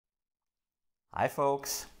Hi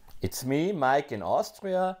folks, it's me, Mike in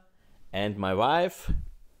Austria, and my wife.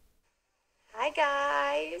 Hi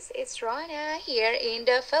guys, it's Rona here in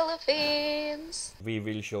the Philippines. We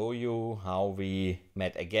will show you how we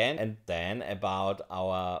met again and then about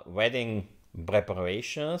our wedding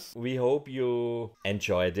preparations. We hope you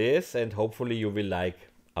enjoy this and hopefully you will like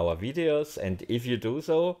our videos, and if you do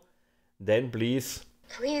so, then please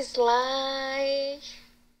like,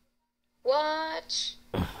 watch,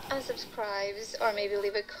 and subscribe, or maybe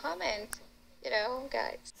leave a comment,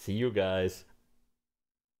 guys. See you guys.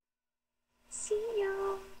 See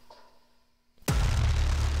you.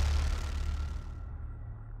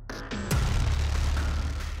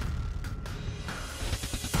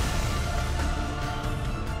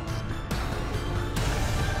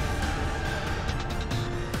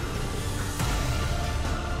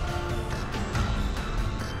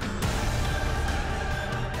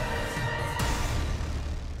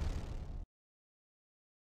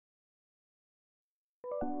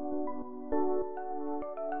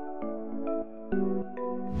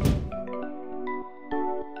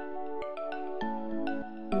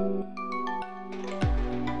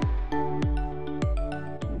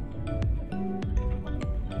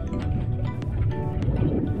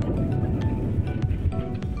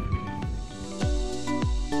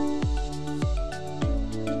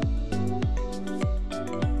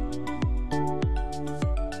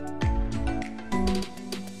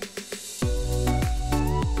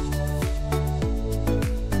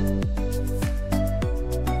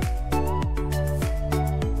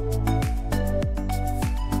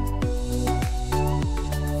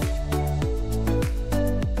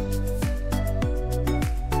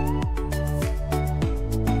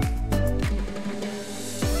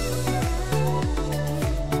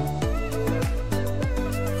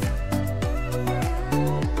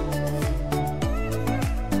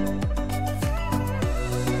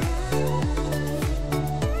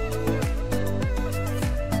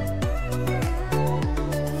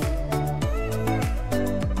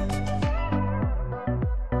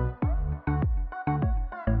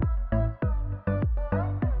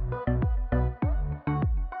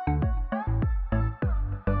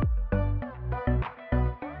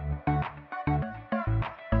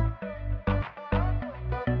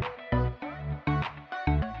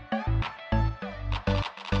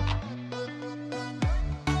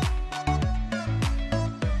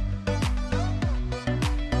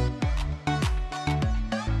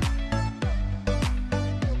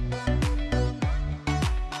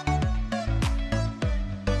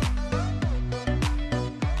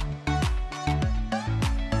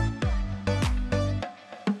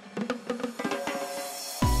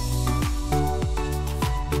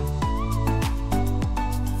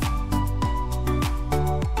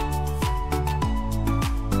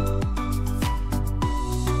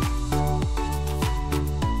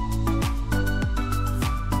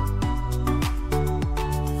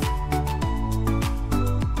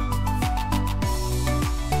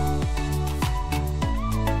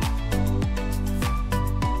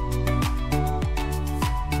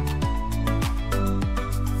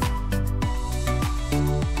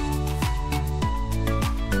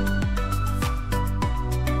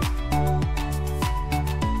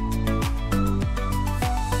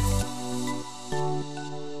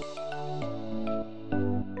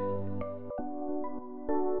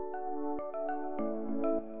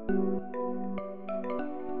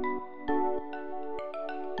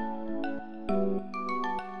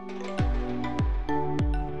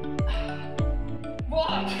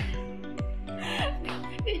 What?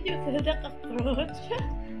 Did you see the cockroach?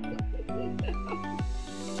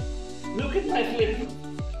 Look at my flip.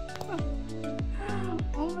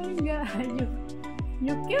 Oh my god,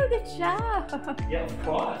 you killed the child. Yeah, of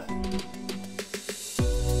course.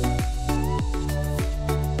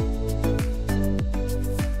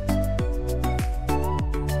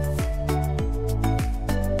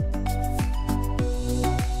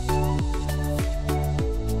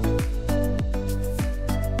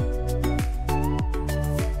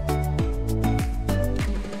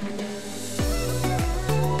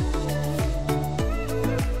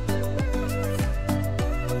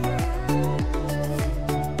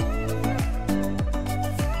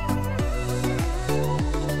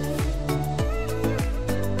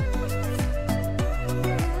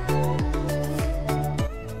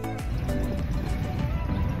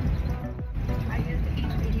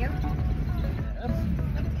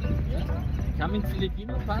 Coming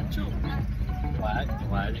Filipino Pancho.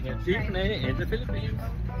 While in Sydney in the Philippines.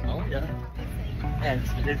 Oh yeah. And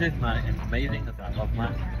this is my amazing of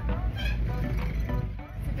my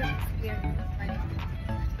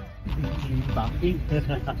bumping.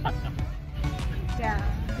 Yeah.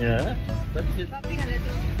 Yeah, but Bumping a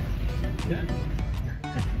little. yeah.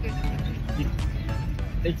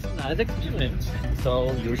 It's a nice experience,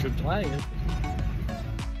 so you should try it.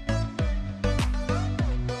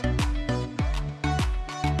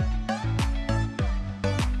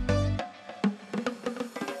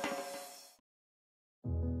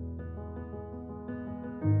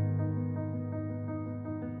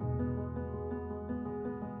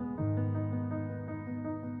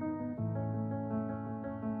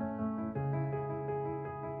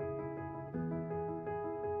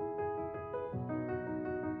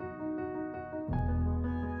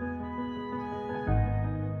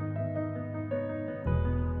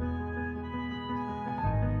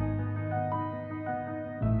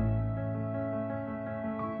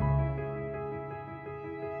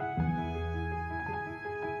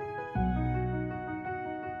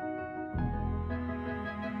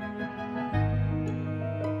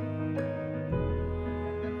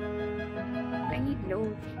 I need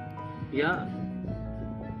load. Yeah.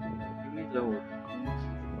 You need lower.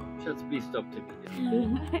 Just please stop the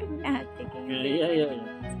video. I'm not taking Yeah, it.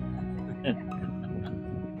 yeah.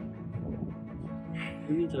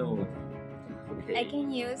 You need lower. Okay. I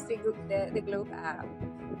can use the Globe app.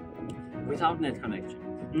 Without net connection.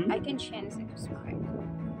 Hmm? I can change it to smart.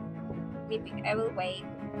 Maybe I will wait.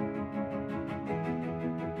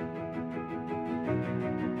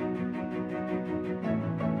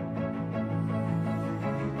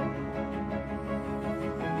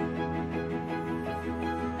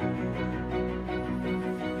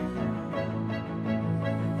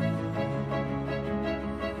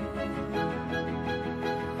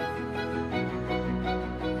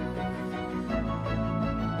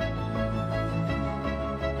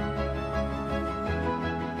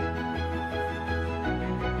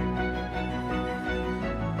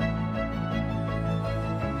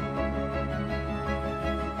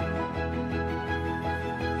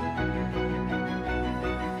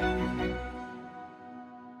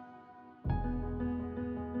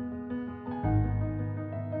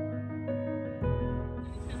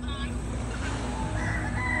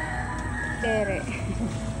 Tere.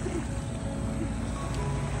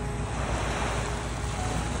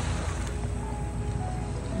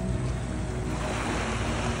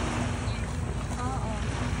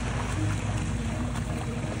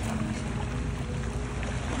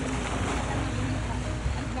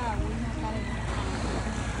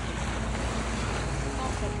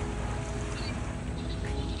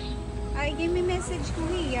 Ay, give me message ko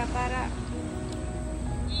Iya para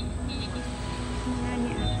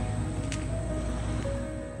niya.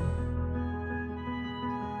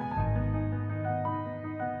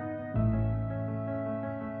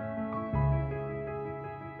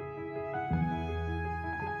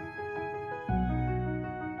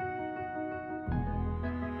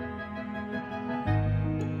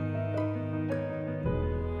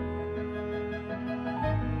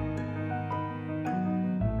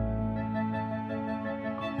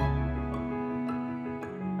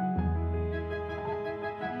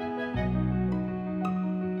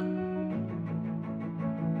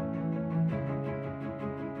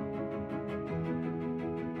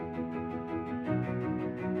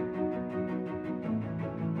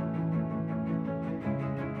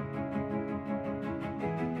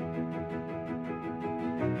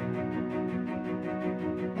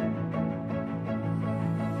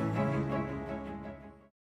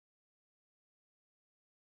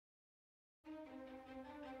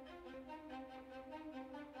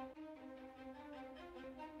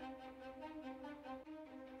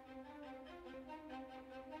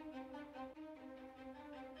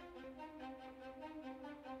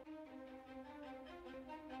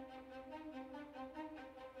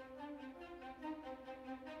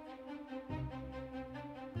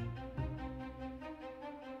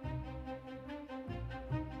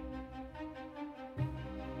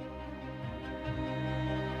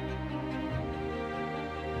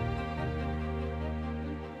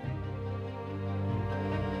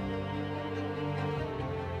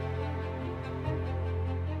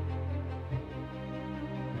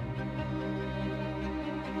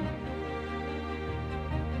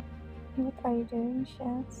 What are you doing,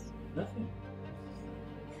 Shaz? Nothing.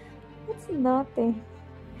 It's nothing.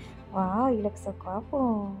 Wow, you look so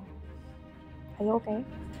guapo. Are you okay?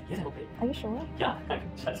 Yes, I'm okay. Are you sure? Yeah,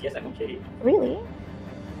 yes, I'm okay. Really?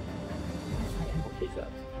 I'm okay, sir.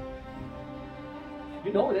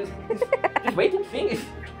 You know, this waiting thing is...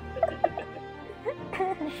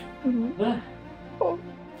 Oh.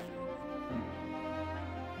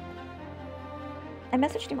 I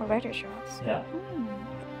messaged him already, Shaz. Yeah.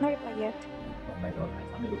 No reply yet. Oh my god, my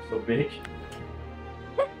tummy looks so big.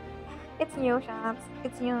 It's new shots.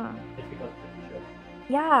 It's new. It's because of the t-shirt.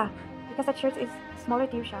 Yeah, because the shirt is smaller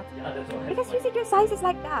to your shots. Yeah, that's why. Because you said your size is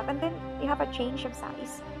like that, and then you have a change of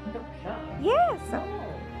size. No, yeah. Yes. No.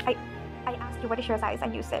 I asked you what is your size,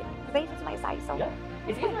 and you said this is my size. So Yeah,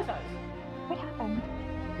 it is my size. what happened?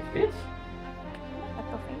 It fits. At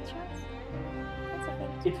the fake shots? It's a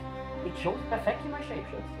fake. It shows perfectly my shape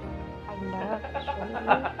shirts. I know.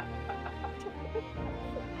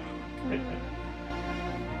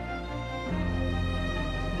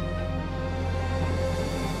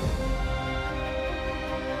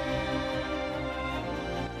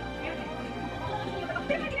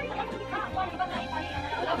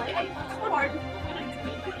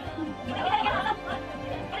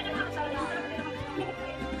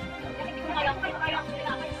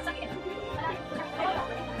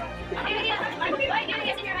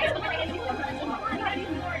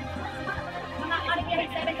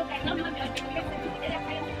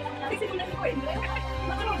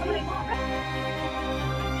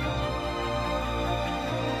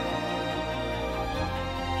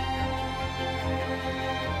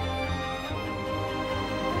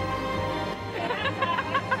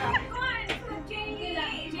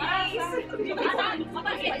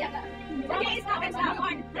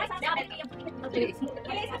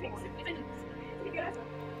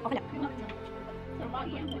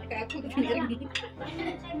 Actually.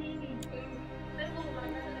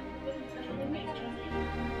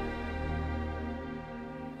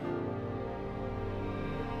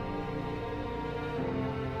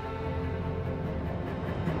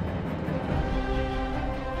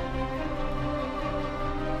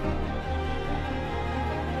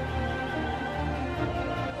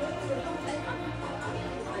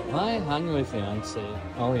 My hungry fiance.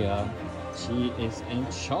 Oh yeah. She is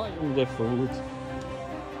enjoying the food.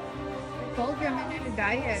 Told you I'm on a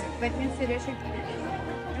diet, but consider she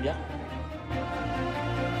Yeah.